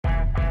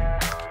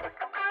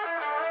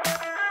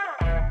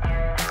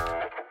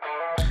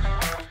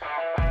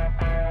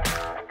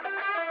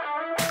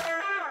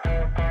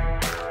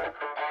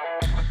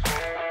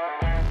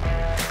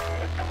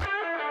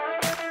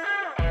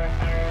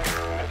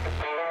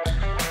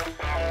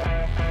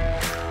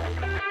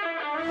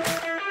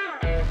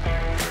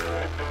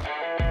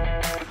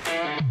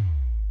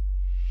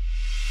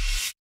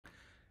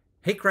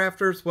Hey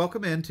crafters,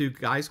 welcome into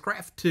Guys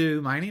Craft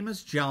 2. My name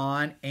is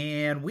John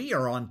and we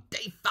are on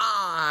day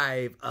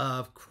 5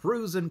 of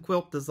Kruusn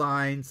Quilt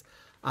Designs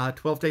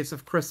 12 Days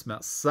of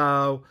Christmas.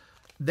 So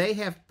they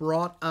have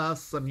brought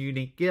us some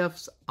unique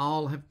gifts.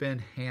 All have been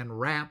hand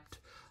wrapped.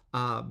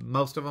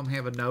 Most of them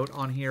have a note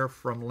on here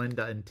from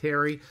Linda and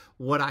Terry.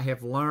 What I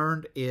have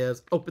learned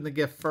is open the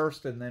gift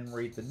first and then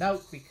read the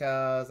note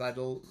because I'd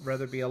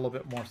rather be a little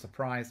bit more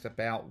surprised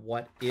about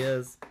what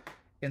is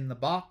in the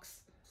box.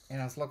 And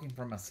I was looking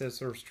for my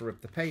scissors to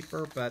rip the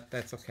paper, but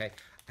that's okay.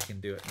 I can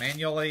do it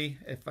manually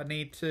if I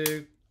need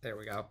to. There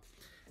we go.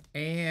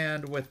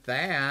 And with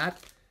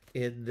that,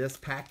 in this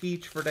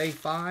package for day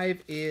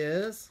 5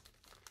 is...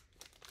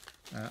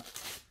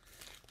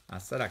 I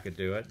said I could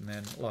do it, and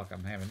then look,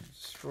 I'm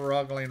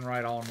struggling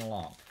right on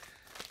along.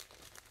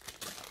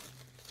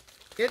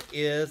 It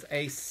is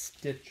a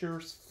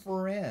Stitcher's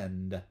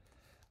Friend.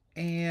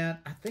 And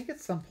I think at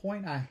some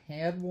point I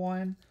had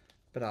one,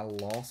 but I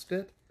lost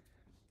it.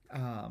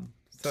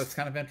 So it's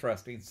kind of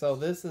interesting. So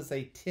this is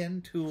a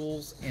 10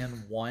 tools in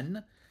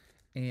 1,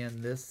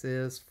 and this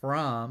is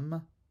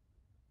from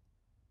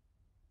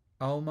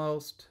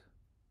Almost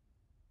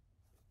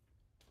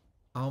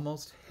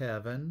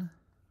Heaven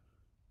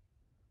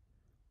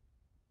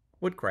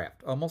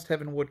Woodcraft.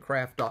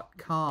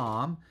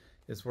 AlmostHeavenWoodcraft.com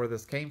is where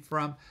this came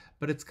from,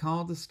 but it's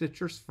called the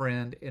Stitcher's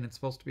Friend, and it's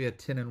supposed to be a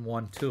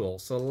 10-in-1 tool.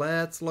 So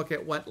let's look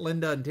at what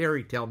Linda and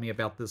Terry tell me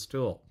about this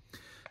tool.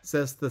 It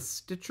says the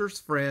Stitcher's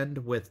Friend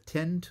with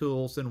 10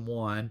 tools in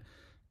 1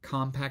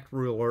 compact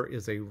ruler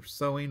is a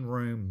sewing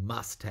room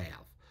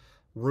must-have.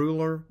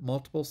 Ruler,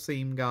 multiple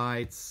seam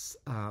guides,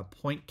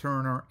 point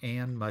turner,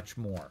 and much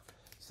more.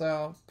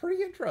 So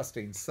pretty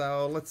interesting.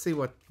 So let's see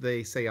what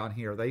they say on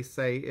here. They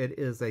say it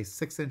is a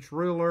 6-inch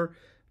ruler,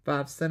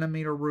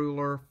 5-centimeter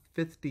ruler,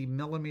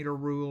 50-millimeter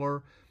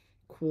ruler,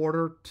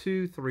 quarter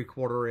to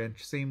 3/4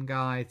 inch seam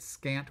guide,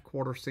 scant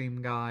quarter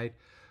seam guide,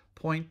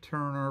 point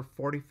turner,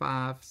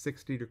 45,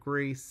 60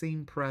 degree,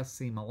 seam press,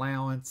 seam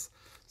allowance.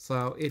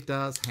 So it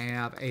does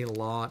have a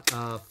lot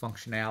of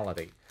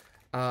functionality.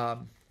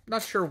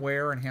 Not sure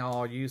where and how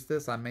I'll use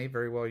this. I may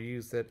very well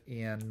use it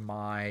in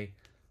my,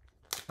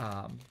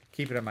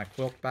 keep it in my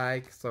quilt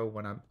bag. So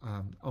when I'm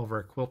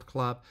over at Quilt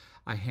Club,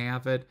 I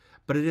have it.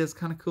 But it is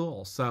kind of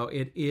cool. So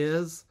it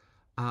is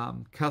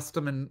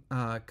custom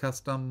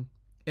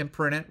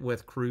imprinted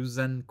with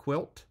Kruusn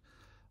Quilt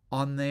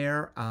on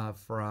there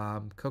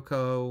from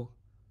Cocoa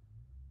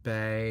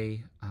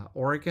Bay,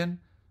 Oregon,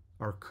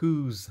 or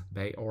Coos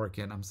Bay,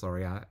 Oregon. I'm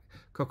sorry,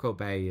 Cocoa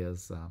Bay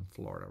is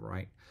Florida,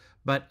 right?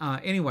 But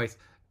anyways,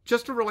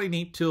 just a really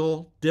neat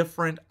tool,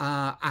 different.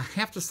 I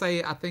have to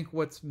say, I think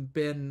what's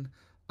been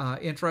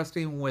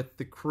interesting with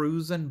the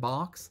Kruusn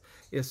box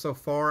is so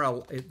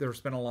far there's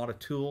been a lot of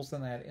tools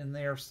in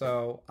there,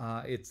 so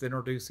it's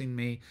introducing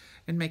me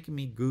and making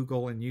me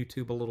Google and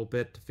YouTube a little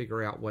bit to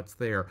figure out what's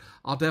there.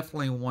 I'll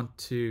definitely want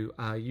to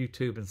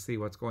YouTube and see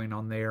what's going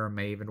on there, and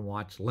may even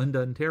watch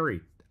Linda and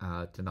Terry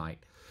tonight.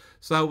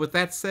 So with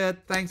that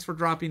said, thanks for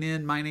dropping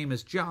in. My name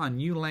is John.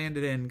 You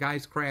landed in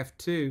Guys Craft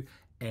 2,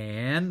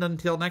 and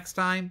until next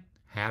time,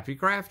 happy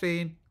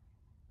crafting.